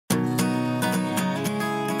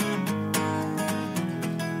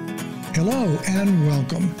Hello and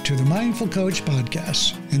welcome to the Mindful Coach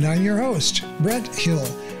Podcast. And I'm your host, Brett Hill.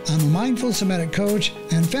 I'm a mindful somatic coach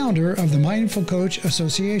and founder of the Mindful Coach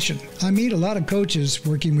Association. I meet a lot of coaches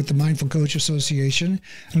working with the Mindful Coach Association.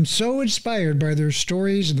 I'm so inspired by their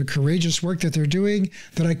stories and the courageous work that they're doing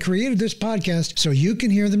that I created this podcast so you can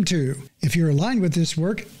hear them too. If you're aligned with this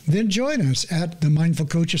work, then join us at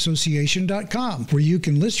themindfulcoachassociation.com, where you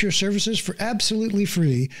can list your services for absolutely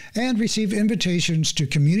free and receive invitations to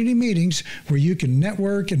community meetings where you can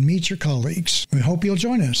network and meet your colleagues. We hope you'll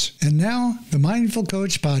join us. And now, the Mindful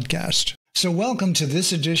Coach Podcast. So welcome to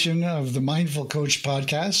this edition of the Mindful Coach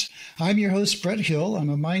Podcast. I'm your host, Brett Hill. I'm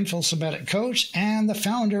a mindful somatic coach and the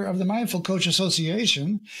founder of the Mindful Coach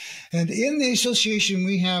Association. And in the association,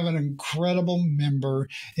 we have an incredible member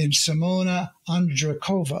in Simona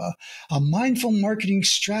Ondrejkova, a mindful marketing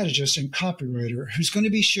strategist and copywriter who's going to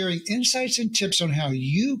be sharing insights and tips on how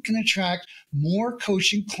you can attract more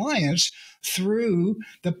coaching clients through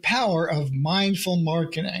the power of mindful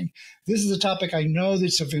marketing. This is a topic I know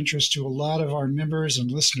that's of interest to a lot of our members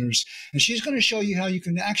and listeners, and she's going to show you how you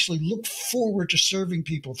can actually look forward to serving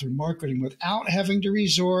people through marketing without having to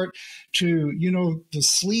resort to, the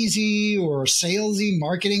sleazy or salesy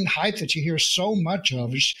marketing hype that you hear so much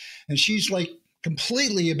of. And she's like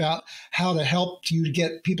completely about how to help you to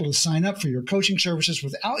get people to sign up for your coaching services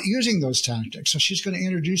without using those tactics. So she's going to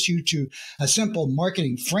introduce you to a simple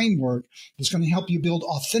marketing framework that's going to help you build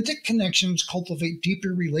authentic connections, cultivate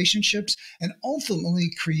deeper relationships, and ultimately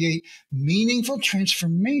create meaningful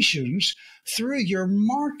transformations through your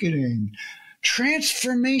marketing.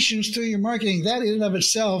 Transformations through your marketing, that in and of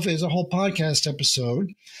itself is a whole podcast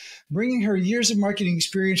episode. Bringing her years of marketing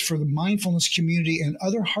experience for the mindfulness community and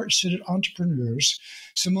other heart-centered entrepreneurs,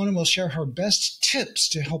 Simona will share her best tips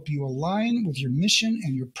to help you align with your mission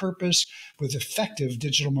and your purpose with effective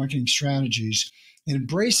digital marketing strategies.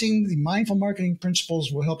 Embracing the mindful marketing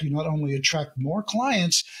principles will help you not only attract more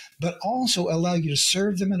clients, but also allow you to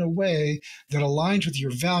serve them in a way that aligns with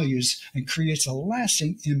your values and creates a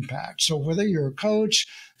lasting impact. So whether you're a coach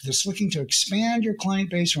that's looking to expand your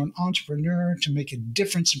client base or an entrepreneur to make a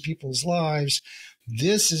difference in people's lives,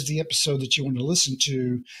 this is the episode that you want to listen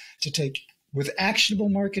to take with actionable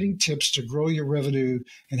marketing tips to grow your revenue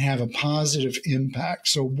and have a positive impact.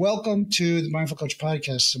 So welcome to the Mindful Coach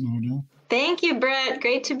Podcast, Simona. Thank you, Brett.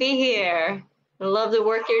 Great to be here. I love the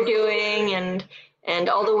work you're doing and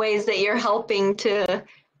all the ways that you're helping to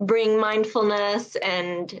bring mindfulness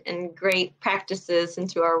and great practices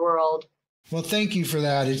into our world. Well, thank you for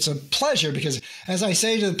that. It's a pleasure because as I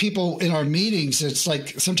say to the people in our meetings, it's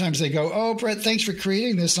like sometimes they go, "Oh, Brett, thanks for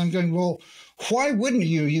creating this." I'm going, well, why wouldn't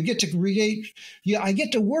you? You get to create. Yeah, I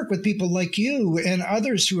get to work with people like you and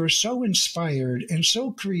others who are so inspired and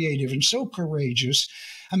so creative and so courageous.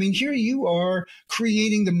 I mean, here you are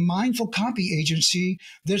creating the mindful copy agency.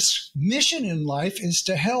 This mission in life is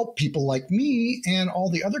to help people like me and all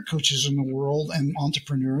the other coaches in the world and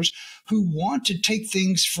entrepreneurs who want to take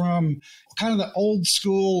things from kind of the old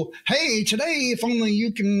school, hey, today, if only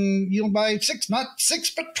you can, buy not 6,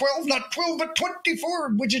 but 12, not 12, but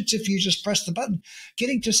 24 widgets if you just press the button,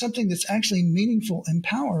 getting to something that's actually meaningful and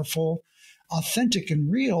powerful, authentic and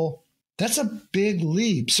real. That's a big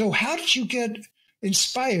leap. So how did you get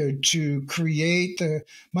inspired to create the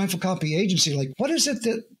Mindful Copy Agency? Like, what is it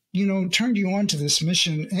that, turned you on to this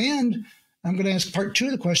mission? And I'm going to ask part 2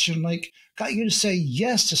 of the question, got you to say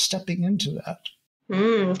yes to stepping into that?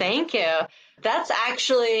 Thank you. That's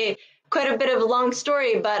actually quite a bit of a long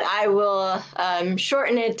story, but I will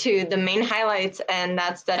shorten it to the main highlights. And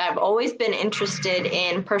that's that I've always been interested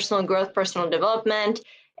in personal growth, personal development,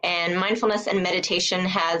 and mindfulness and meditation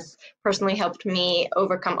has personally helped me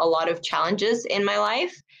overcome a lot of challenges in my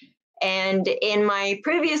life. And in my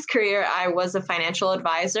previous career, I was a financial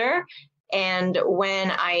advisor. And when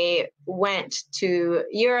I went to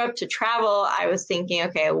Europe to travel, I was thinking,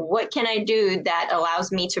 okay, what can I do that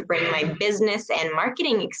allows me to bring my business and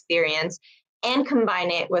marketing experience and combine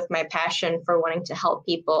it with my passion for wanting to help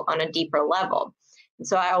people on a deeper level? And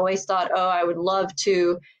so I always thought, I would love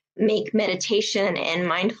to make meditation and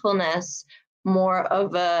mindfulness more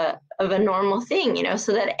of a normal thing,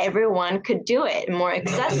 so that everyone could do it, more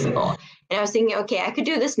accessible. And I was thinking, okay, I could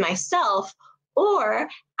do this myself, or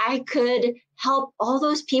I could help all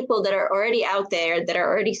those people that are already out there, that are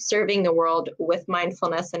already serving the world with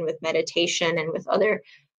mindfulness and with meditation and with other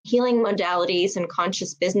healing modalities and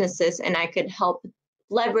conscious businesses. And I could help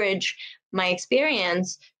leverage my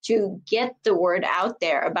experience to get the word out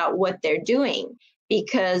there about what they're doing.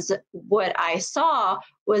 Because what I saw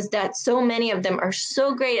was that so many of them are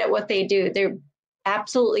so great at what they do. They're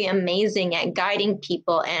absolutely amazing at guiding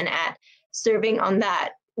people and at serving on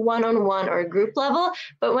that one-on-one or group level.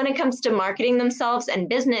 But when it comes to marketing themselves and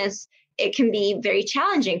business, it can be very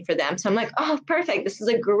challenging for them. So I'm like, oh, perfect. This is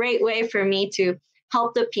a great way for me to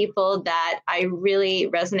help the people that I really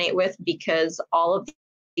resonate with, because all of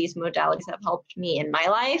these modalities have helped me in my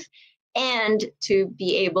life. And to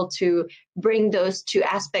be able to bring those two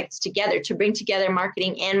aspects together, to bring together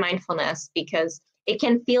marketing and mindfulness, because it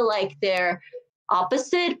can feel like they're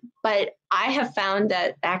opposite, but I have found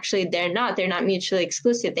that actually they're not mutually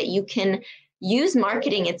exclusive, that you can use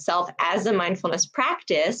marketing itself as a mindfulness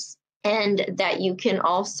practice, and that you can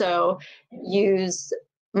also use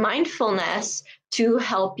mindfulness to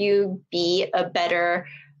help you be a better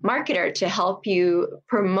marketer, to help you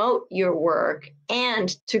promote your work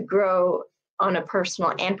and to grow on a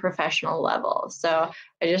personal and professional level. So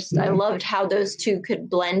I loved how those two could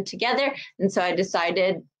blend together. And so I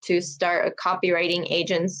decided to start a copywriting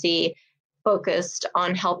agency focused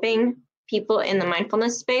on helping people in the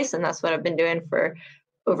mindfulness space. And that's what I've been doing for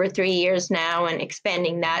over 3 years now, and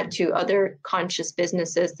expanding that to other conscious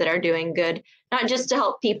businesses that are doing good, not just to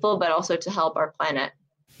help people, but also to help our planet.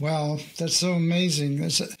 Wow, that's so amazing.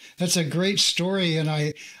 That's a great story. And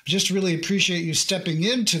I just really appreciate you stepping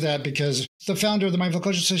into that, because the founder of the Mindful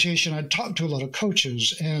Coach Association, I talked to a lot of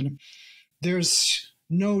coaches, and there's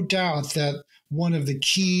no doubt that one of the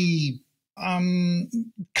key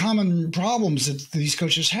common problems that these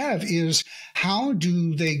coaches have is, how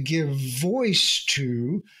do they give voice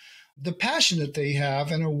to the passion that they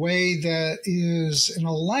have in a way that is in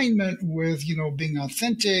alignment with, being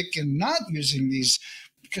authentic and not using these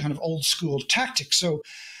kind of old school tactics. So,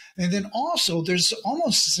 and then also there's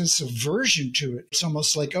almost this aversion to it. It's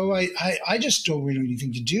almost like, oh, I just don't really have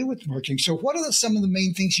anything to do with marketing. So what are some of the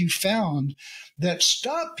main things you found that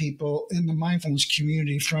stop people in the mindfulness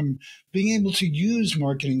community from being able to use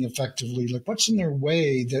marketing effectively? Like, what's in their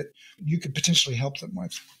way that you could potentially help them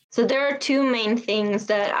with? So there are two main things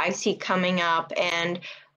that I see coming up, and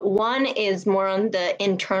one is more on the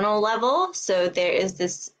internal level. So there is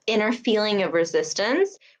this inner feeling of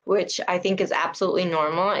resistance, which I think is absolutely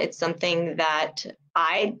normal. It's something that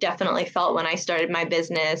I definitely felt when I started my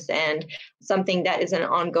business, and something that is an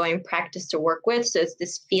ongoing practice to work with. So it's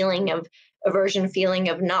this feeling of aversion, feeling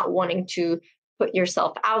of not wanting to put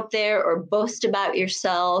yourself out there or boast about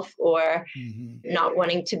yourself, or not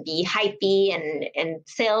wanting to be hypey and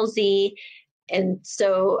salesy. And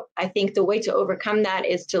so I think the way to overcome that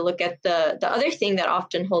is to look at the other thing that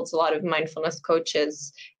often holds a lot of mindfulness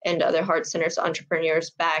coaches and other heart-centered entrepreneurs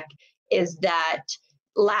back, is that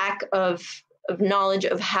lack of knowledge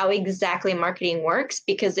of how exactly marketing works,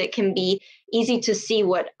 because it can be easy to see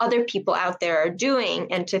what other people out there are doing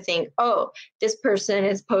and to think, oh, this person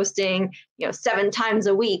is posting 7 times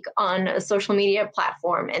a week on a social media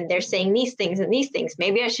platform, and they're saying these things and these things.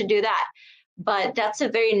 Maybe I should do that. But that's a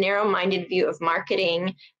very narrow-minded view of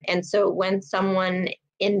marketing. And so when someone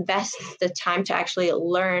invests the time to actually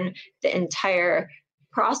learn the entire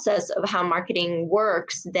process of how marketing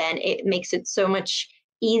works, then it makes it so much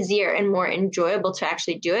easier and more enjoyable to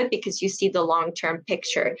actually do it, because you see the long-term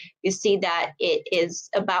picture. You see that it is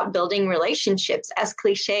about building relationships, as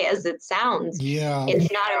cliche as it sounds. Yeah.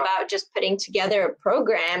 It's not about just putting together a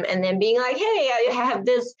program and then being like, hey, I have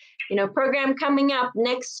this program coming up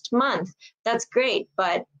next month. That's great.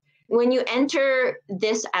 But when you enter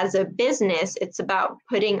this as a business, it's about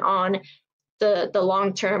putting on the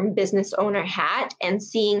long-term business owner hat and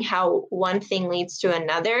seeing how one thing leads to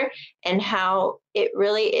another, and how it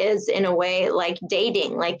really is in a way like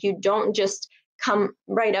dating. Like, you don't just come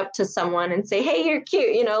right up to someone and say, hey, you're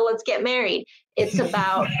cute, let's get married. It's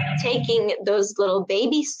about taking those little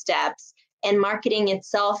baby steps, and marketing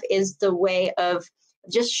itself is the way of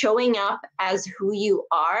just showing up as who you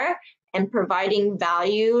are and providing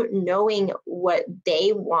value, knowing what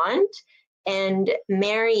they want, and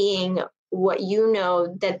marrying what you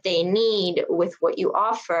know that they need with what you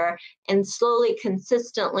offer, and slowly,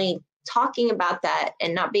 consistently talking about that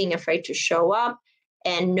and not being afraid to show up,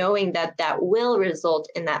 and knowing that that will result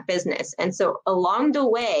in that business. And so along the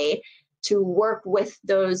way, to work with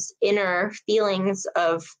those inner feelings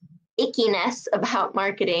of ickiness about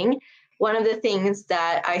marketing, one of the things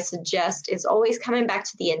that I suggest is always coming back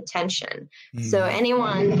to the intention. So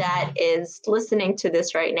anyone that is listening to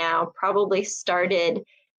this right now probably started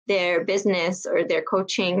their business or their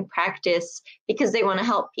coaching practice because they want to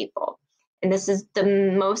help people. And this is the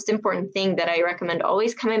most important thing that I recommend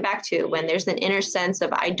always coming back to when there's an inner sense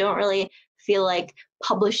of, I don't really feel like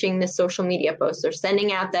publishing this social media post or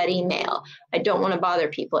sending out that email. I don't want to bother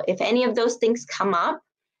people. If any of those things come up,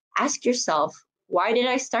 ask yourself, why did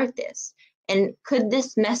I start this? And could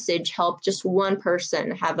this message help just one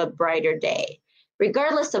person have a brighter day?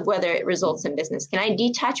 regardless of whether it results in business? Can I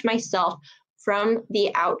detach myself from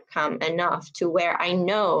the outcome enough to where I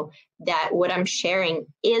know that what I'm sharing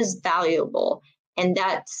is valuable and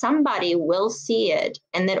that somebody will see it,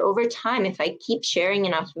 and that over time, if I keep sharing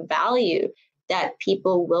enough value, that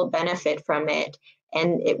people will benefit from it,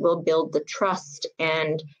 and it will build the trust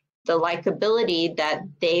and the likability that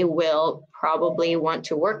they will probably want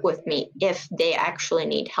to work with me if they actually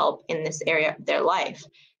need help in this area of their life.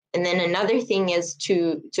 And then another thing is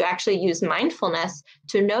to actually use mindfulness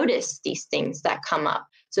to notice these things that come up.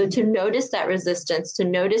 So to notice that resistance, to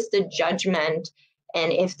notice the judgment,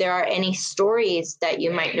 and if there are any stories that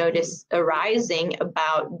you might notice arising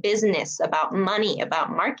about business, about money,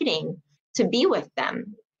 about marketing, to be with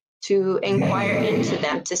them, to inquire into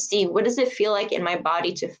them, to see what does it feel like in my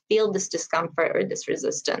body to feel this discomfort or this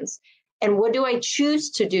resistance? And what do I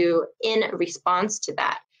choose to do in response to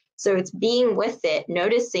that? So it's being with it,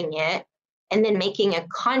 noticing it, and then making a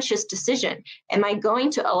conscious decision. Am I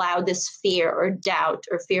going to allow this fear or doubt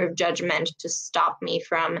or fear of judgment to stop me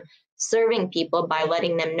from serving people by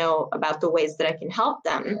letting them know about the ways that I can help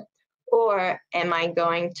them? Or am I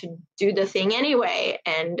going to do the thing anyway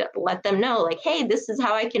and let them know, like, hey, this is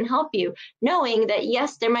how I can help you, knowing that,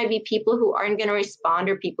 yes, there might be people who aren't going to respond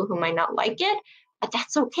or people who might not like it, but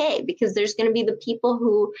that's okay, because there's going to be the people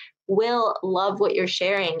who will love what you're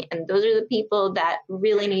sharing, and those are the people that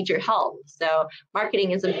really need your help. So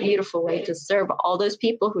marketing is a beautiful way to serve all those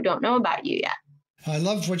people who don't know about you yet. I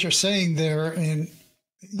love what you're saying there, and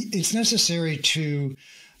it's necessary to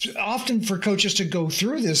often for coaches to go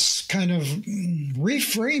through this kind of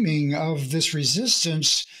reframing of this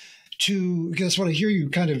resistance to, because what I hear you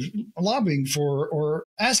kind of lobbying for or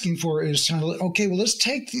asking for is kind of, okay, well, let's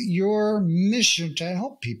take your mission to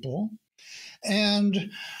help people and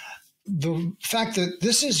the fact that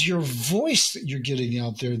this is your voice that you're getting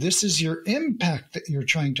out there, this is your impact that you're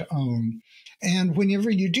trying to own. And whenever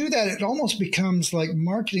you do that, it almost becomes like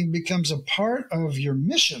marketing becomes a part of your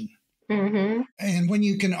mission. Mm-hmm. And when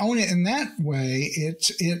you can own it in that way,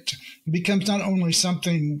 it becomes not only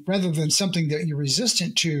something, rather than something that you're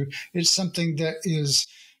resistant to, it's something that is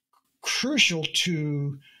crucial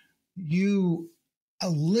to you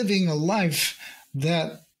living a life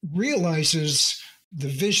that realizes the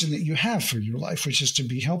vision that you have for your life, which is to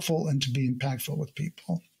be helpful and to be impactful with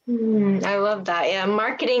people. I love that. Yeah,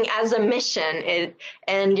 marketing as a mission.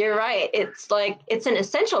 And you're right. It's an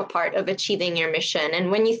essential part of achieving your mission. And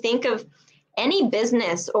when you think of any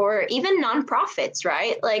business or even nonprofits,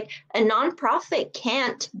 right? Like a nonprofit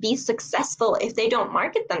can't be successful if they don't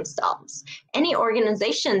market themselves. Any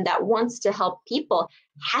organization that wants to help people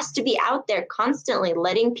has to be out there constantly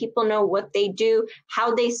letting people know what they do,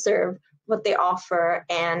 how they serve, what they offer,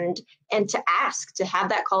 and to ask, to have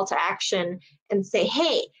that call to action and say,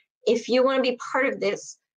 hey, if you want to be part of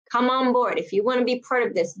this, come on board. If you want to be part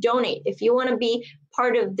of this, donate. If you want to be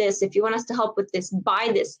part of this, if you want us to help with this,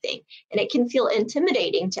 buy this thing. And it can feel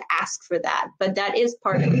intimidating to ask for that, but that is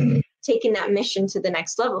part of taking that mission to the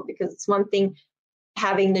next level, because it's one thing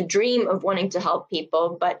having the dream of wanting to help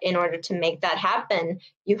people, but in order to make that happen,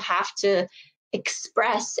 you have to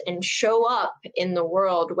express and show up in the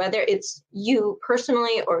world, whether it's you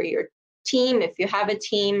personally or your team. If you have a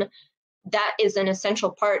team, that is an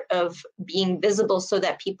essential part of being visible so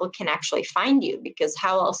that people can actually find you, because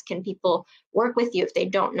how else can people work with you if they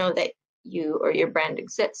don't know that you or your brand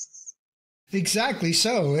exists? Exactly.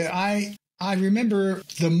 So I remember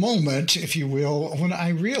the moment, if you will, when I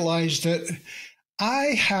realized that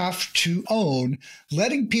I have to own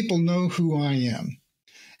letting people know who I am.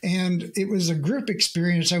 And it was a group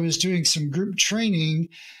experience. I was doing some group training,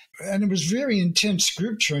 and it was very intense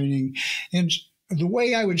group training. And the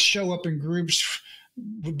way I would show up in groups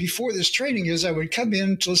before this training is I would come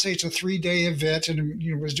in to, let's say it's a 3-day event,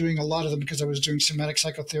 and was doing a lot of them because I was doing somatic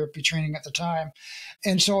psychotherapy training at the time.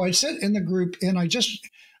 And so I'd sit in the group, and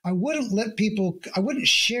I wouldn't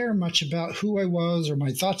share much about who I was or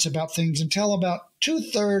my thoughts about things until about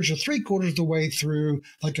 2/3 or 3/4 of the way through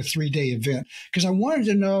like a 3-day event, because I wanted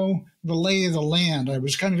to know the lay of the land. I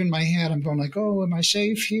was kind of in my head. I'm going like, oh, am I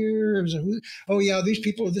safe here? Oh, yeah, these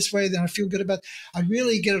people are this way. Then I feel good about it. I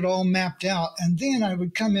really get it all mapped out. And then I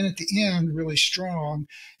would come in at the end really strong.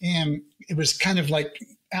 And it was kind of like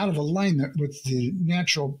out of alignment with the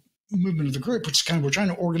natural movement of the group, which is kind of, we're trying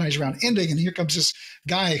to organize around ending, and here comes this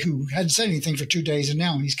guy who hadn't said anything for 2 days, and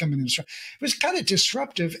now he's coming in. It was kind of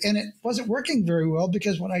disruptive, and it wasn't working very well,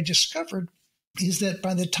 because what I discovered is that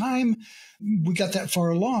by the time we got that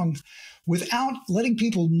far along, without letting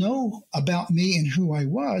people know about me and who I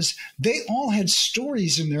was, they all had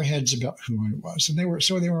stories in their heads about who I was, and they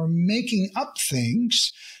were making up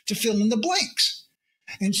things to fill in the blanks.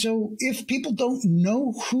 And so if people don't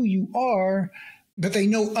know who you are, but they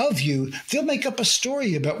know of you, they'll make up a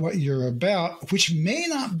story about what you're about, which may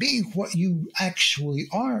not be what you actually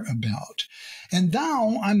are about. And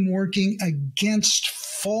now I'm working against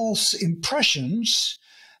false impressions,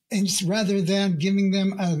 and rather than giving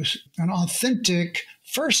them an authentic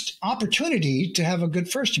first opportunity to have a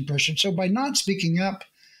good first impression. So by not speaking up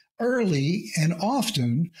early and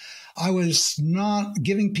often, I was not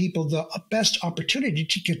giving people the best opportunity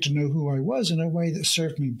to get to know who I was in a way that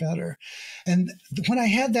served me better. And when I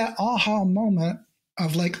had that aha moment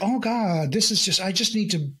of like, oh God, this is just, I just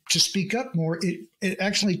need to speak up more. It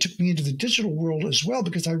actually took me into the digital world as well,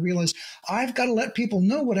 because I realized I've got to let people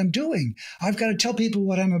know what I'm doing. I've got to tell people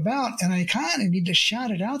what I'm about. And I kind of need to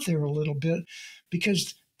shout it out there a little bit,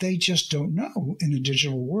 because they just don't know in a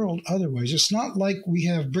digital world otherwise. It's not like we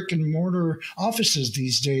have brick and mortar offices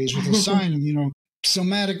these days with a sign and,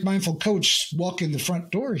 somatic mindful coach walk in the front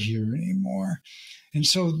door here anymore. And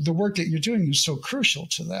so the work that you're doing is so crucial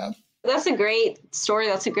to that. That's a great story.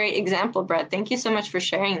 That's a great example, Brett. Thank you so much for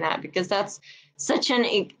sharing that, because that's such an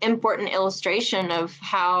important illustration of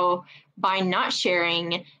how by not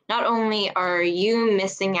sharing, not only are you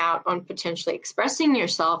missing out on potentially expressing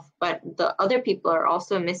yourself, but the other people are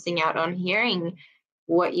also missing out on hearing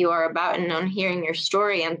what you are about and on hearing your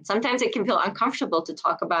story. And sometimes it can feel uncomfortable to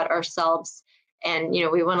talk about ourselves. And,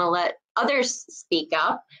 we want to let others speak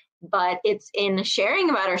up. But it's in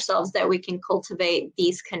sharing about ourselves that we can cultivate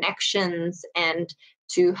these connections and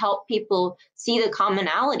to help people see the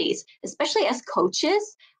commonalities, especially as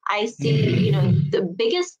coaches. I see, the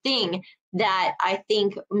biggest thing that I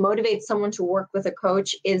think motivates someone to work with a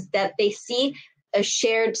coach is that they see a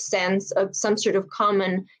shared sense of some sort of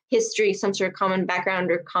common history, some sort of common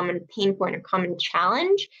background or common pain point or common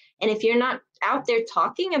challenge. And if you're not out there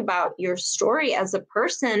talking about your story as a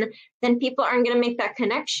person, then people aren't going to make that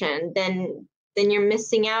connection. Then you're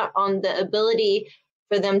missing out on the ability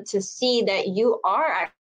for them to see that you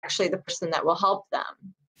are actually the person that will help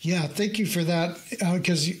them. Yeah, thank you for that,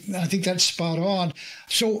 because I think that's spot on.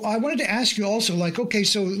 So I wanted to ask you also, okay,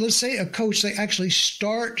 so let's say a coach, they actually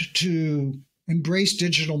start to embrace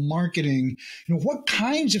digital marketing. What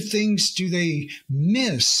kinds of things do they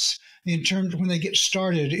miss in terms of when they get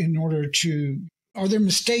started are there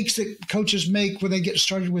mistakes that coaches make when they get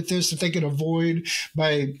started with this that they could avoid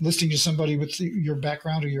by listening to somebody with your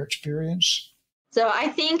background or your experience? So I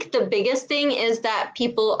think the biggest thing is that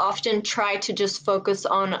people often try to just focus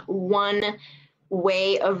on one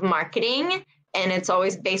way of marketing, and it's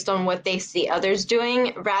always based on what they see others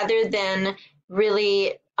doing rather than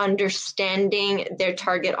really understanding their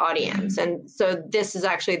target audience. And so this is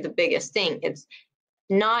actually the biggest thing. It's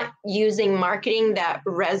not using marketing that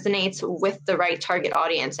resonates with the right target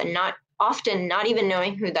audience, and not even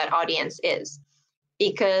knowing who that audience is.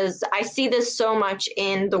 Because I see this so much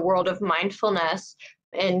in the world of mindfulness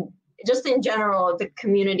and just in general, the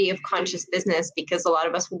community of conscious business, because a lot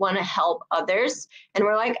of us want to help others. And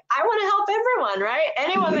we're like, I want to help everyone, right?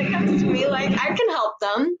 Anyone that comes to me, I can help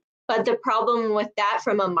them. But the problem with that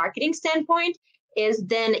from a marketing standpoint is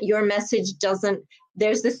then your message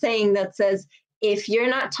there's this saying that says, if you're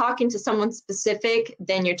not talking to someone specific,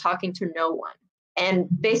 then you're talking to no one. And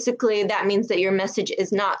basically that means that your message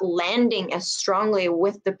is not landing as strongly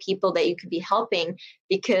with the people that you could be helping,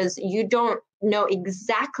 because you don't know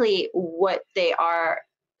exactly what they are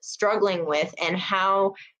struggling with and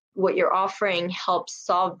how what you're offering helps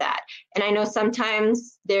solve that. And I know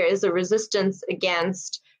sometimes there is a resistance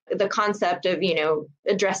against the concept of,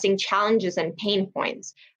 addressing challenges and pain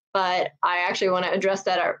points. But I actually want to address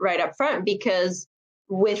that right up front, because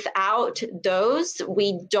without those,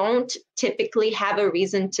 we don't typically have a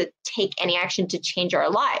reason to take any action to change our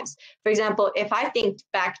lives. For example, if I think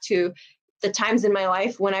back to the times in my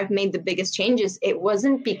life when I've made the biggest changes, it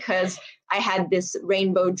wasn't because I had this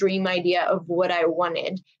rainbow dream idea of what I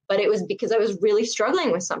wanted, but it was because I was really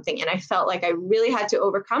struggling with something and I felt like I really had to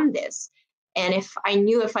overcome this. And if I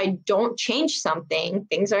knew if I don't change something,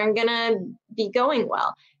 things aren't going to be going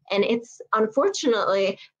well. And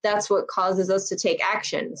unfortunately, that's what causes us to take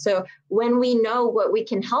action. So when we know what we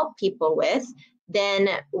can help people with, then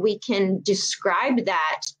we can describe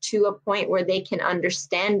that to a point where they can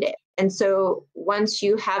understand it. And so once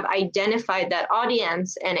you have identified that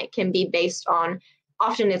audience, and it can be based on,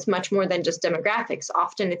 often it's much more than just demographics,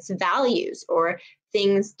 often it's values or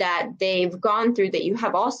things that they've gone through that you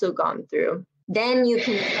have also gone through. Then you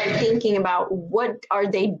can start thinking about what are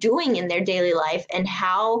they doing in their daily life and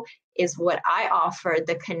how is what I offer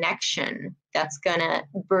the connection that's going to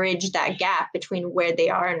bridge that gap between where they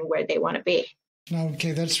are and where they want to be.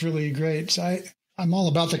 Okay, that's really great. I'm all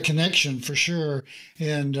about the connection for sure.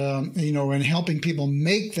 And, and helping people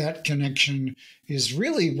make that connection is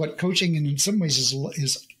really what coaching in some ways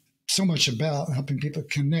is so much about, helping people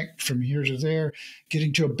connect from here to there,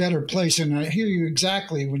 getting to a better place. And I hear you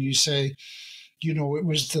exactly when you say, it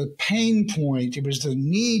was the pain point, it was the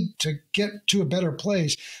need to get to a better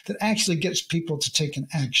place that actually gets people to take an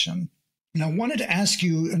action. And I wanted to ask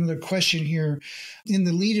you another question here. In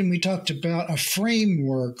the lead-in, we talked about a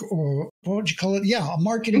framework, or what would you call it? Yeah, a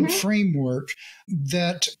marketing framework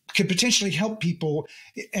that could potentially help people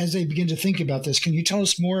as they begin to think about this. Can you tell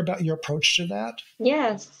us more about your approach to that?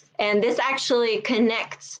 Yes. And this actually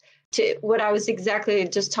connects to what I was exactly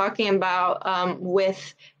just talking about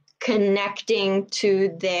with connecting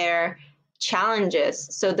to their challenges.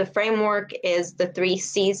 So the framework is the 3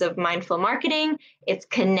 C's of mindful marketing. It's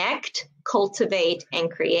connect, cultivate,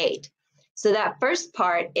 and create. So that first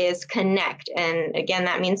part is connect. And again,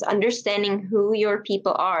 that means understanding who your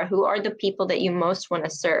people are. Who are the people that you most want to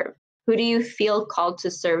serve? Who do you feel called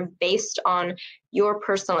to serve based on your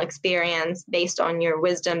personal experience, based on your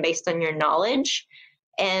wisdom, based on your knowledge?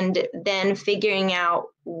 And then figuring out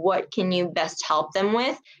what can you best help them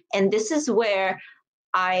with. And this is where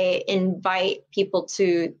I invite people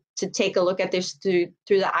to take a look at this through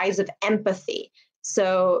the eyes of empathy.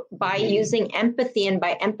 So by using empathy and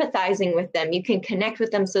by empathizing with them, you can connect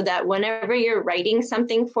with them so that whenever you're writing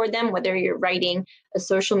something for them, whether you're writing a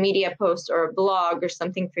social media post or a blog or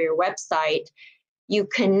something for your website, you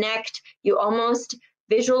connect, you almost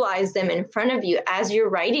visualize them in front of you as you're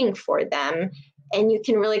writing for them, and you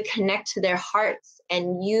can really connect to their hearts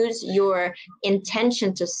and use your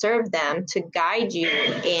intention to serve them to guide you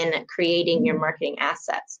in creating your marketing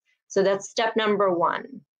assets. So that's step number 1.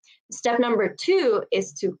 Step number 2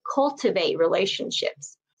 is to cultivate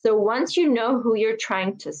relationships. So once you know who you're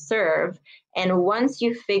trying to serve, and once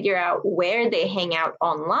you figure out where they hang out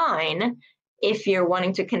online, if you're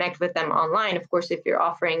wanting to connect with them online, of course, if you're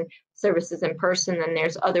offering services in person, then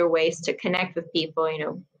there's other ways to connect with people,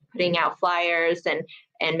 putting out flyers and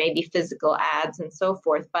maybe physical ads and so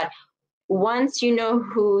forth. But once you know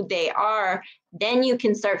who they are, then you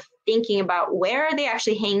can start thinking about where are they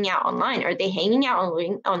actually hanging out online? Are they hanging out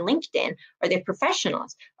on LinkedIn? Are they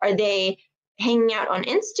professionals? Are they hanging out on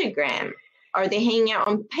Instagram? Are they hanging out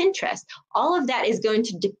on Pinterest? All of that is going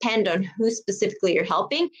to depend on who specifically you're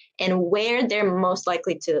helping and where they're most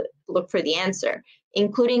likely to look for the answer,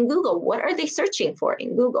 including Google. What are they searching for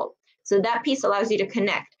in Google? So that piece allows you to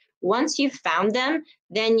connect. Once you've found them,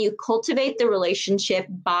 then you cultivate the relationship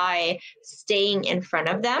by staying in front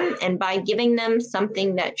of them and by giving them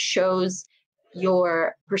something that shows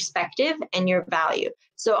your perspective and your value.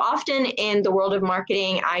 So often in the world of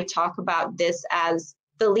marketing, I talk about this as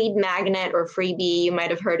the lead magnet or freebie. You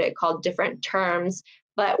might have heard it called different terms.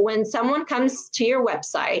 But when someone comes to your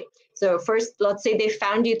website, so first, let's say they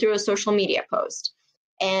found you through a social media post.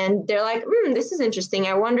 And they're like, this is interesting.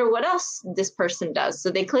 I wonder what else this person does.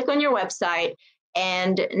 So they click on your website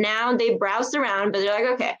and now they browse around, but they're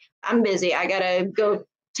like, okay, I'm busy. I got to go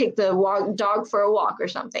take the dog for a walk or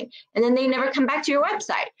something. And then they never come back to your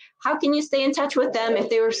website. How can you stay in touch with them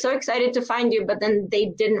if they were so excited to find you, but then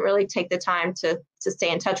they didn't really take the time to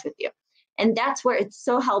stay in touch with you? And that's where it's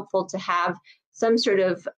so helpful to have some sort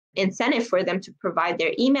of incentive for them to provide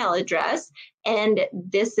their email address. And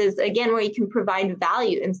this is, again, where you can provide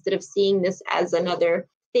value instead of seeing this as another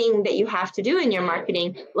thing that you have to do in your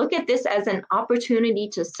marketing. Look at this as an opportunity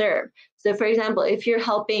to serve. So, for example, if you're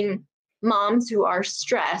helping moms who are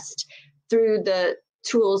stressed through the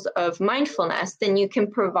tools of mindfulness, then you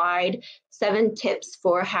can provide 7 tips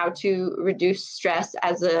for how to reduce stress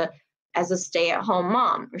as a stay-at-home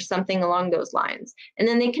mom or something along those lines. And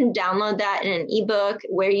then they can download that in an ebook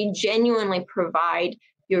where you genuinely provide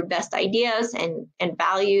your best ideas and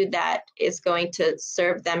value that is going to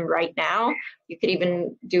serve them right now. You could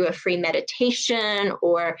even do a free meditation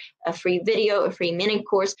or a free video, a free mini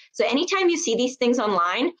course. So anytime you see these things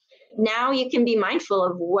online, now you can be mindful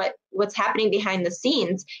of what's happening behind the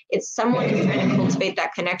scenes. It's someone who's trying to cultivate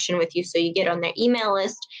that connection with you. So you get on their email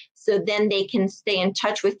list, so then they can stay in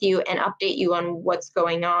touch with you and update you on what's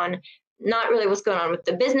going on. Not really what's going on with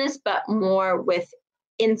the business, but more with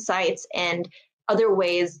insights and other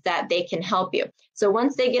ways that they can help you. So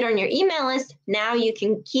once they get on your email list, now you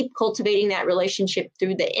can keep cultivating that relationship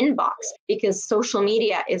through the inbox, because social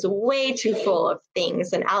media is way too full of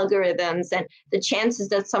things and algorithms, and the chances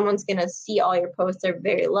that someone's going to see all your posts are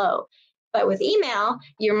very low. But with email,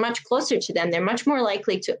 you're much closer to them. They're much more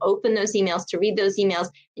likely to open those emails, to read those emails,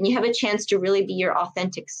 and you have a chance to really be your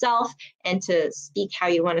authentic self and to speak how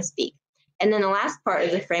you want to speak. And then the last part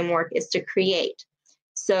of the framework is to create.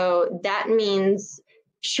 So that means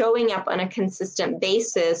showing up on a consistent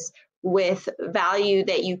basis with value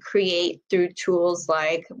that you create through tools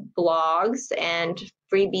like blogs and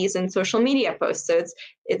freebies and social media posts. So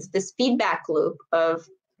it's this feedback loop of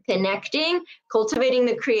connecting, cultivating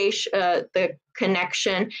the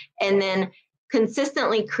connection, and then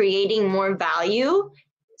consistently creating more value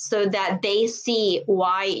so that they see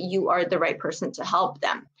why you are the right person to help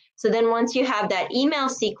them. So then once you have that email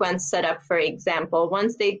sequence set up, for example,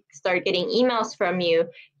 once they start getting emails from you,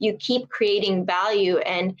 you keep creating value.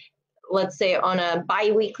 And let's say on a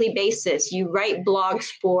bi-weekly basis, you write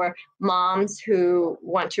blogs for moms who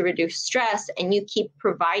want to reduce stress, and you keep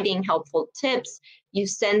providing helpful tips. You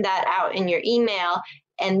send that out in your email,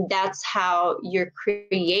 and that's how you're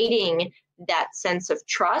creating that sense of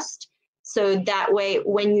trust. So that way,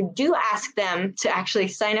 when you do ask them to actually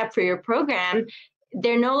sign up for your program,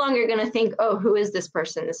 they're no longer going to think, oh, who is this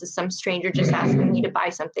person? This is some stranger just asking me to buy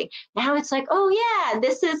something. Now it's like, oh, yeah,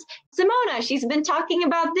 this is Simona. She's been talking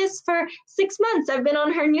about this for 6 months. I've been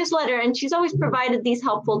on her newsletter, and she's always provided these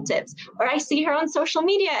helpful tips. Or I see her on social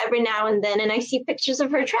media every now and then, and I see pictures of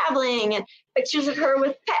her traveling and pictures of her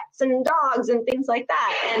with pets and dogs and things like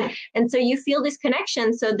that. And so you feel this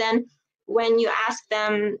connection. So then when you ask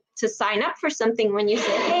them to sign up for something, when you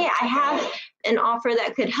say, hey, I have an offer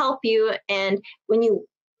that could help you, and when you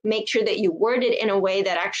make sure that you word it in a way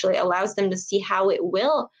that actually allows them to see how it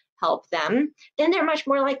will help them, then they're much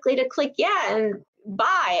more likely to click yeah and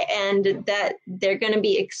buy, and that they're going to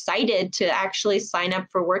be excited to actually sign up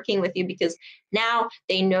for working with you, because now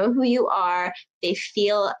they know who you are, they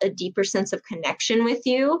feel a deeper sense of connection with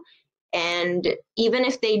you. And even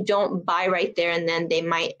if they don't buy right there and then, they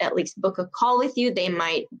might at least book a call with you. They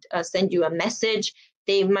might send you a message.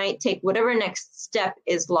 They might take whatever next step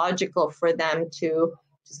is logical for them to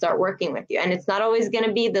start working with you. And it's not always going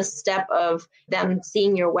to be the step of them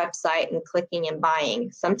seeing your website and clicking and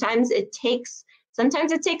buying. Sometimes it takes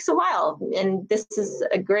a while. And this is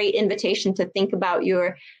a great invitation to think about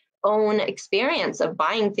your own experience of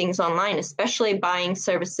buying things online, especially buying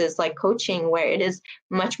services like coaching, where it is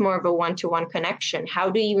much more of a one-to-one connection.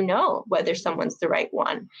 How do you know whether someone's the right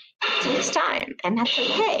one? It takes time, and that's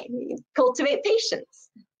okay. Cultivate patience.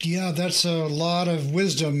 Yeah, that's a lot of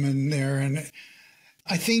wisdom in there. And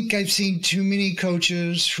I think I've seen too many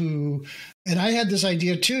coaches who, and I had this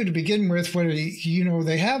idea too to begin with, where,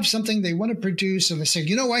 they have something they want to produce and they say,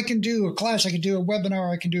 I can do a class, I can do a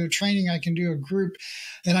webinar, I can do a training, I can do a group,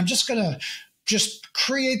 and I'm just going to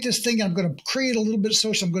create this thing. I'm going to create a little bit of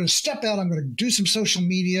social. I'm going to step out. I'm going to do some social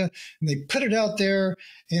media, and they put it out there.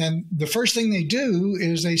 And the first thing they do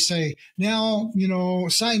is they say, now,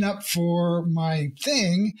 sign up for my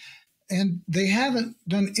thing. And they haven't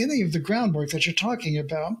done any of the groundwork that you're talking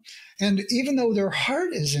about. And even though their heart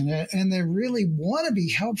is in it and they really want to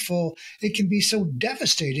be helpful, it can be so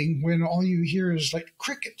devastating when all you hear is like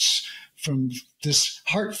crickets from this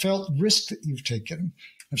heartfelt risk that you've taken.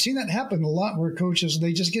 I've seen that happen a lot, where coaches,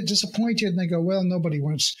 they just get disappointed and they go, well, nobody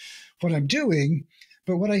wants what I'm doing.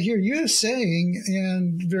 But what I hear you saying,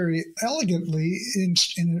 and very elegantly,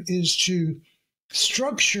 is to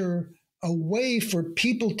structure a way for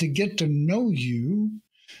people to get to know you,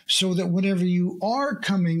 so that whenever you are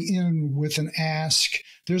coming in with an ask,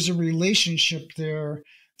 there's a relationship there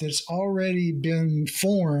that's already been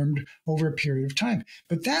formed over a period of time.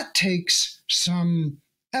 But that takes some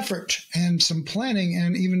effort and some planning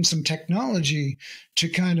and even some technology to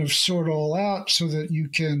kind of sort all out, so that you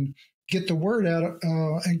can get the word out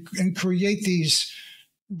and create these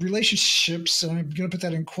relationships. And I'm going to put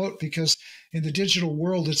that in quote, because in the digital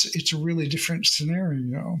world, it's a really different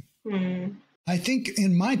scenario. Mm. I think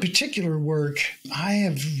in my particular work, I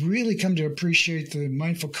have really come to appreciate the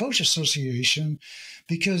Mindful Coach Association,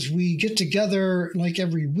 because we get together like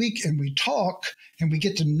every week and we talk and we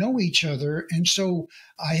get to know each other. And so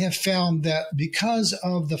I have found that because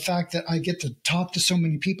of the fact that I get to talk to so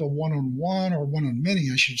many people one-on-one, or one-on-many,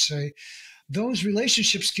 I should say, those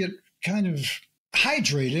relationships get kind of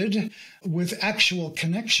hydrated with actual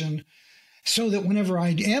connection, so that whenever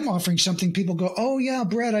I am offering something, people go, oh, yeah,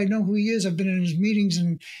 Brett, I know who he is. I've been in his meetings.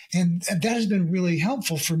 And that has been really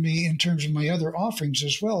helpful for me in terms of my other offerings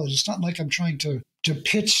as well. It's not like I'm trying to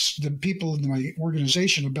pitch the people in my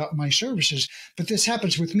organization about my services, but this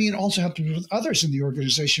happens with me, and also happens with others in the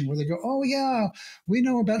organization, where they go, oh, yeah, we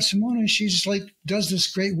know about Simona. She's does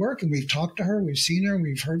this great work, and we've talked to her, we've seen her,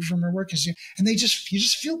 we've heard from her work. And you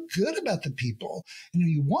just feel good about the people, and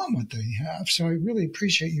you want what they have. So I really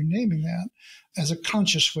appreciate you naming that as a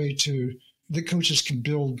conscious way that coaches can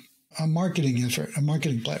build a marketing effort, a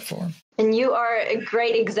marketing platform. And you are a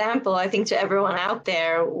great example, I think, to everyone out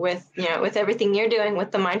there with, with everything you're doing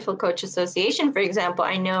with the Mindful Coach Association, for example.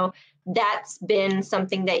 I know that's been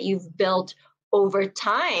something that you've built over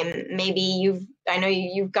time. I know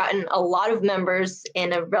you've gotten a lot of members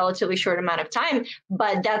in a relatively short amount of time,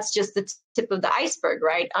 but that's just the tip of the iceberg,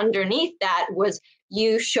 right? Underneath that was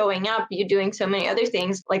you showing up, you doing so many other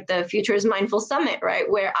things like the Future is Mindful Summit, right?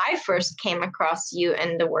 Where I first came across you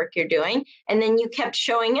and the work you're doing. And then you kept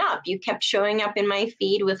showing up. You kept showing up in my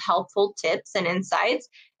feed with helpful tips and insights.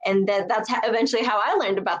 And that's eventually how I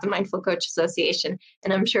learned about the Mindful Coach Association.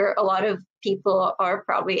 And I'm sure a lot of people are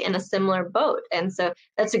probably in a similar boat. And so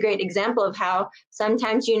that's a great example of how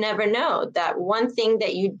sometimes you never know that one thing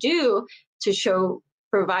that you do to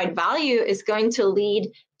provide value is going to lead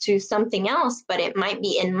to something else, but it might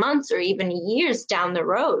be in months or even years down the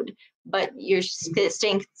road, but you're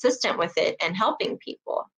staying consistent with it and helping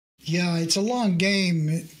people. Yeah, it's a long game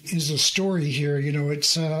is a story here.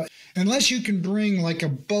 It's unless you can bring like a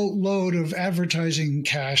boatload of advertising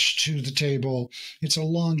cash to the table, it's a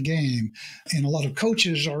long game. And a lot of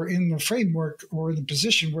coaches are in the framework or in the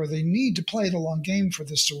position where they need to play the long game for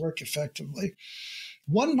this to work effectively.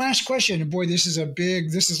 One last question, and boy, this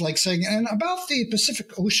is like saying, and about the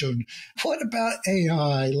Pacific Ocean, what about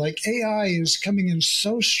AI? Like AI is coming in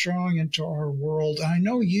so strong into our world. I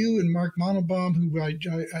know you and Mark Montalbaum, who I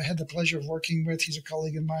had the pleasure of working with, he's a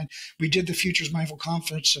colleague of mine. We did the Futures Mindful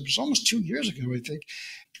Conference. It was almost 2 years ago, I think.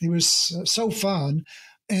 It was so fun.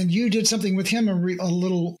 And you did something with him, a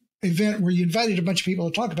little event where you invited a bunch of people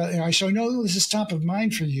to talk about AI. So I know this is top of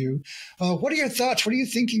mind for you. What are your thoughts? What are you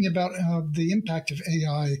thinking about the impact of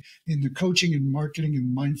AI in the coaching and marketing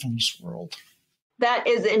and mindfulness world? That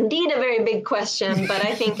is indeed a very big question, but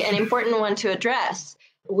I think an important one to address.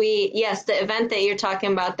 The event that you're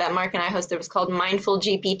talking about that Mark and I hosted was called Mindful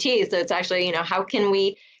GPT. So it's actually, how can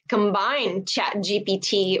we combine Chat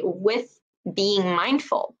GPT with being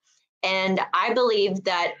mindful? And I believe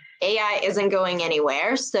that AI isn't going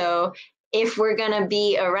anywhere. So if we're going to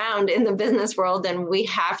be around in the business world, then we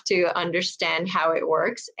have to understand how it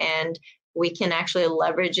works, and we can actually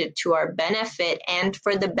leverage it to our benefit and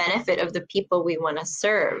for the benefit of the people we want to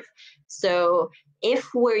serve. So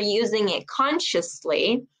if we're using it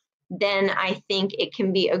consciously, then I think it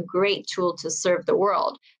can be a great tool to serve the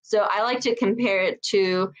world. So I like to compare it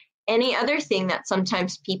to any other thing that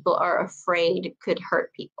sometimes people are afraid could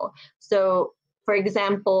hurt people. So for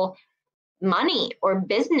example, money or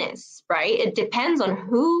business, right? It depends on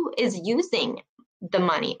who is using the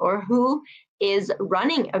money or who is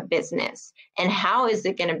running a business and how is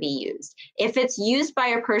it going to be used. If it's used by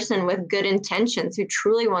a person with good intentions who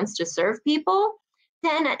truly wants to serve people,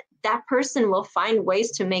 then that person will find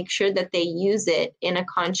ways to make sure that they use it in a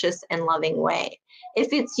conscious and loving way.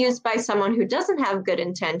 If it's used by someone who doesn't have good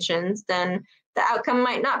intentions, then the outcome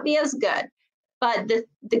might not be as good. But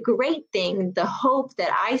the great thing, the hope that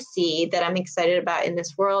I see that I'm excited about in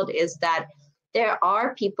this world is that there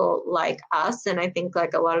are people like us, and I think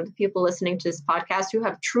like a lot of the people listening to this podcast, who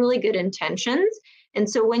have truly good intentions. And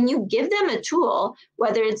so when you give them a tool,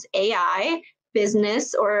 whether it's AI,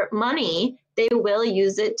 business, or money, they will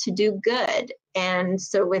use it to do good. And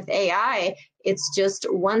so with AI, it's just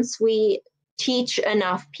once we teach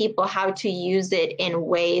enough people how to use it in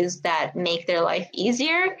ways that make their life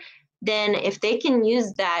easier, then if they can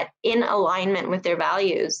use that in alignment with their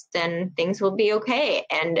values, then things will be okay.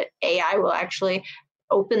 And AI will actually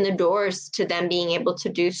open the doors to them being able to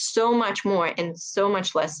do so much more in so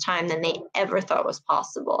much less time than they ever thought was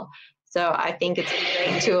possible. So I think it's a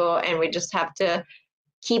great tool, and we just have to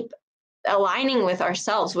keep aligning with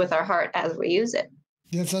ourselves, with our heart as we use it.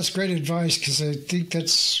 Yes, that's great advice, because I think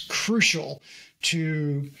that's crucial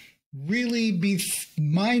to really be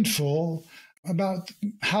mindful about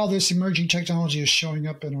how this emerging technology is showing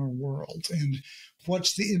up in our world and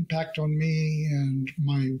what's the impact on me and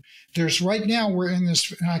right now we're in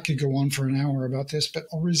this, I could go on for an hour about this, but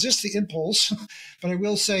I'll resist the impulse. But I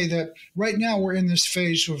will say that right now we're in this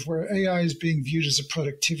phase of where AI is being viewed as a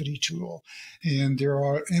productivity tool. And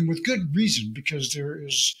with good reason, because there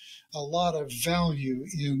is a lot of value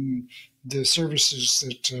in the services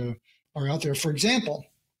that are out there. For example,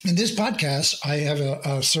 in this podcast, I have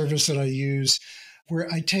a service that I use where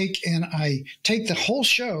I take the whole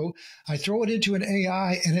show, I throw it into an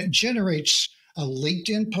AI, and it generates a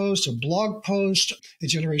LinkedIn post, a blog post. It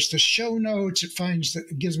generates the show notes.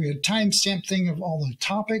 It gives me a timestamp thing of all the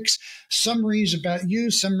topics, summaries about you,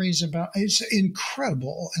 it's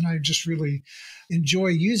incredible. And I just really enjoy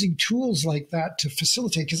using tools like that to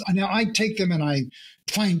facilitate, because now I take them and I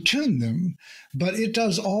fine tune them, but it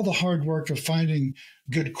does all the hard work of finding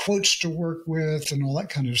good quotes to work with and all that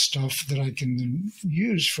kind of stuff that I can then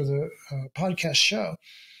use for the podcast show.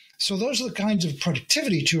 So those are the kinds of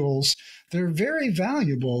productivity tools that are very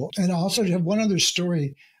valuable. And I also have one other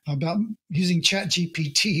story about using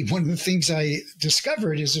ChatGPT. One of the things I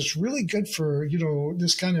discovered is it's really good for,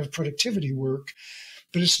 this kind of productivity work,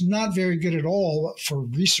 but it's not very good at all for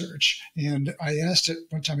research. And I asked it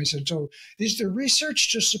one time, I said, so is there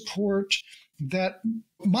research to support that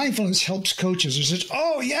mindfulness helps coaches? It says,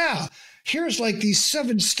 oh yeah, here's like these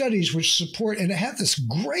 7 studies which support, and it had this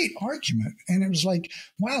great argument. And it was like,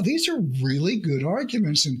 wow, these are really good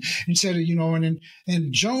arguments. And instead of,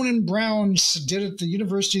 and Joan and Brown did at the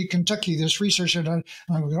University of Kentucky this research, and I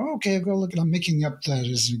go, okay, I'll go look, and I'm making up that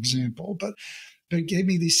as an example. But it gave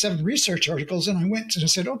me these 7 research articles, and I went and I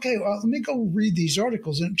said, okay, well, let me go read these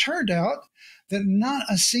articles. And it turned out that not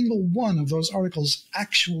a single one of those articles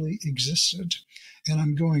actually existed. And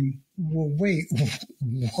I'm going, well, wait,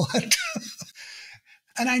 what?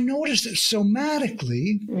 And I noticed that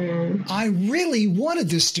somatically, I really wanted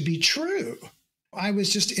this to be true. I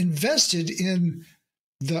was just invested in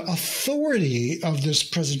the authority of this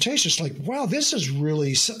presentation. It's like, wow, this is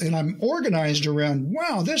really, and I'm organized around,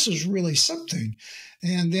 wow, this is really something.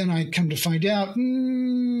 And then I come to find out,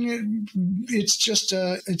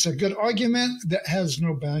 it's a good argument that has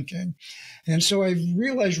no backing. And so I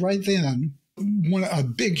realized right then, a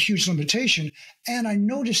big, huge limitation. And I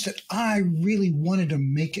noticed that I really wanted to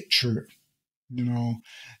make it true,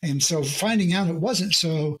 and so finding out it wasn't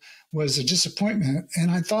so was a disappointment.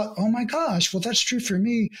 And I thought, oh my gosh, well, that's true for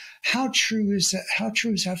me. How true is that? How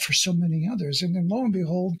true is that for so many others? And then lo and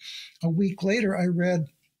behold, a week later, I read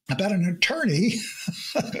about an attorney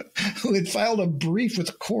who had filed a brief with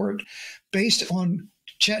the court based on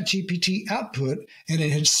ChatGPT output, and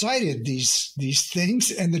it had cited these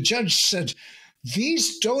things, and the judge said,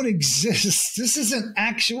 these don't exist. This isn't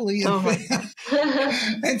actually a thing.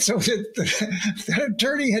 And so that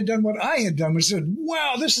attorney had done what I had done, was said,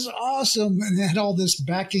 wow, this is awesome, and had all this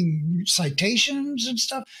backing citations and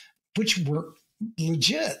stuff, which were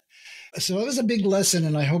legit. So it was a big lesson,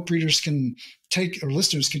 and I hope readers can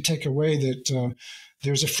listeners can take away that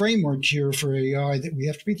there's a framework here for AI that we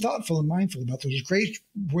have to be thoughtful and mindful about. There's great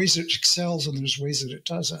ways it excels and there's ways that it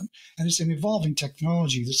doesn't. And it's an evolving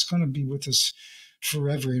technology that's going to be with us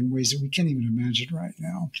forever in ways that we can't even imagine right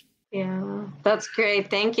now. Yeah, that's great.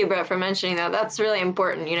 Thank you, Brett, for mentioning that. That's really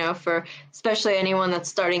important, for especially anyone that's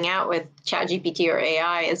starting out with ChatGPT or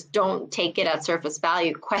AI, is don't take it at surface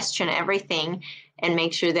value. Question everything and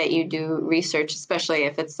make sure that you do research, especially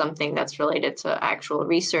if it's something that's related to actual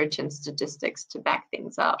research and statistics to back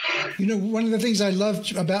things up. One of the things I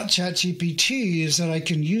love about ChatGPT is that I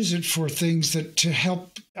can use it for things to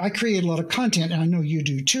help. I create a lot of content, and I know you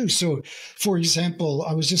do too. So, for example,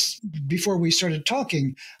 before we started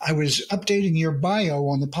talking, I was updating your bio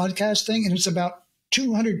on the podcast thing, and it's about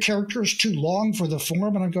 200 characters too long for the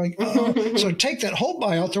form. And I'm going, uh-oh. So take that whole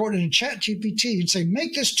bio, throw it in ChatGPT and say,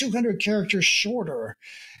 make this 200 characters shorter.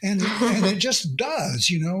 And it just does,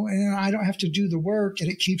 and I don't have to do the work, and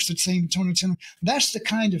it keeps the same tone and tenor. That's the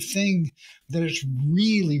kind of thing that it's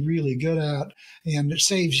really, really good at. And it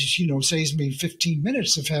saves me 15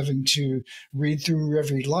 minutes of having to read through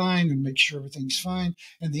every line and make sure everything's fine.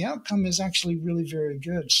 And the outcome is actually really very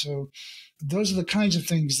good. So those are the kinds of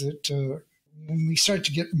things that, when we start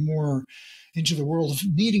to get more into the world of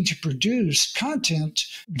needing to produce content,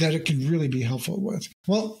 that it can really be helpful with.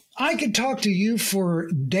 Well, I could talk to you for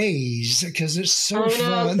days because it's so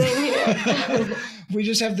fun. We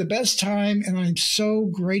just have the best time, and I'm so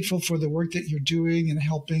grateful for the work that you're doing and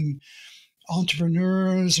helping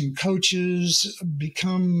entrepreneurs and coaches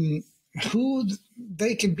become who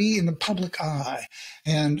they can be in the public eye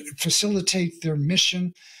and facilitate their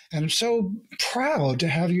mission. And I'm so proud to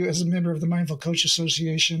have you as a member of the Mindful Coach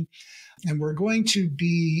Association. And we're going to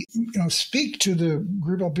be, speak to the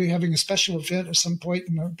group. I'll be having a special event at some point,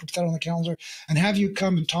 and put that on the calendar, and have you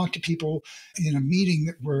come and talk to people in a meeting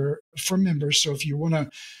that we're for members. So if you want to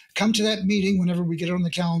come to that meeting whenever we get it on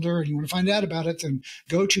the calendar and you want to find out about it, then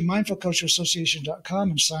go to mindfulcoachassociation.com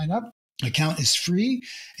and sign up. Account is free,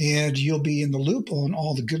 and you'll be in the loop on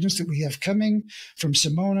all the goodness that we have coming from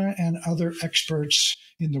Simona and other experts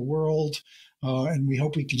in the world. And we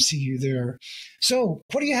hope we can see you there. So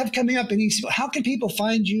what do you have coming up? How can people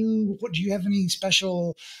find you? Do you have any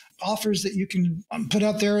special offers that you can put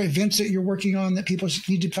out there, events that you're working on that people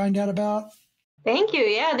need to find out about? Thank you.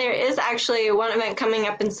 Yeah, there is actually one event coming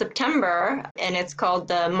up in September, and it's called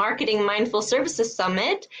the Marketing Mindful Services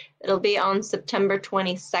Summit. It'll be on September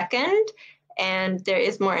 22nd, and there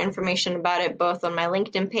is more information about it both on my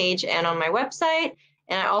LinkedIn page and on my website.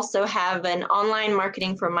 And I also have an online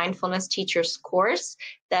marketing for mindfulness teachers course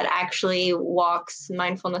that actually walks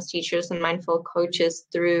mindfulness teachers and mindful coaches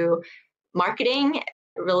through marketing,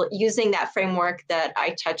 using that framework that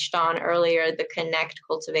I touched on earlier, the connect,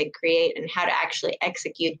 cultivate, create, and how to actually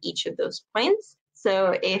execute each of those points.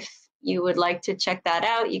 So if you would like to check that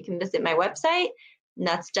out, you can visit my website, and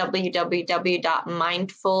that's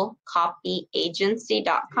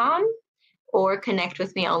www.mindfulcopyagency.com, or connect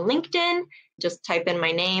with me on LinkedIn. Just type in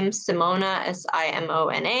my name, Simona,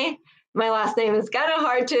 Simona. My last name is kind of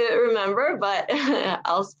hard to remember, but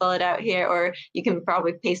I'll spell it out here, or you can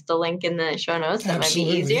probably paste the link in the show notes. That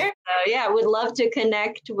Absolutely. Might be easier. So yeah, would love to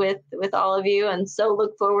connect with all of you, and so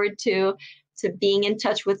look forward to being in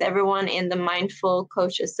touch with everyone in the Mindful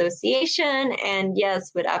Coach Association. And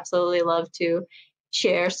yes, would absolutely love to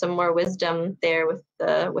share some more wisdom there with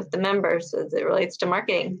the members as it relates to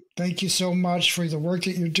marketing. Thank you so much for the work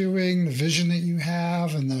that you're doing, the vision that you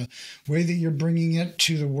have, and the way that you're bringing it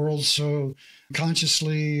to the world so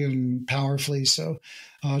consciously and powerfully. So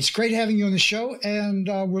it's great having you on the show, and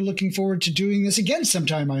we're looking forward to doing this again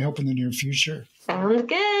sometime, I hope, in the near future. Sounds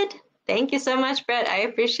good. Thank you so much, Brett. I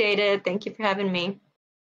appreciate it. Thank you for having me.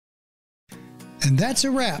 And that's a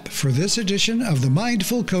wrap for this edition of the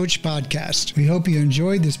Mindful Coach Podcast. We hope you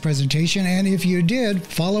enjoyed this presentation, and if you did,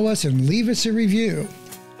 follow us and leave us a review.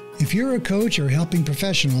 If you're a coach or helping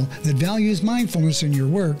professional that values mindfulness in your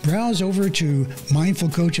work, browse over to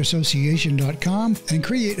mindfulcoachassociation.com and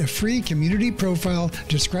create a free community profile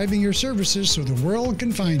describing your services so the world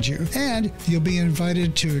can find you. And you'll be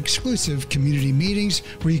invited to exclusive community meetings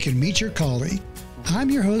where you can meet your colleague. I'm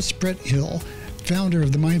your host, Brett Hill, founder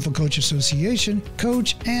of the Mindful Coach Association,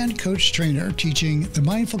 coach and coach trainer teaching the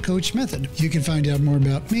Mindful Coach method. You can find out more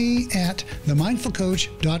about me at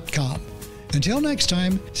themindfulcoach.com. Until next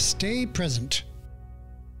time, stay present.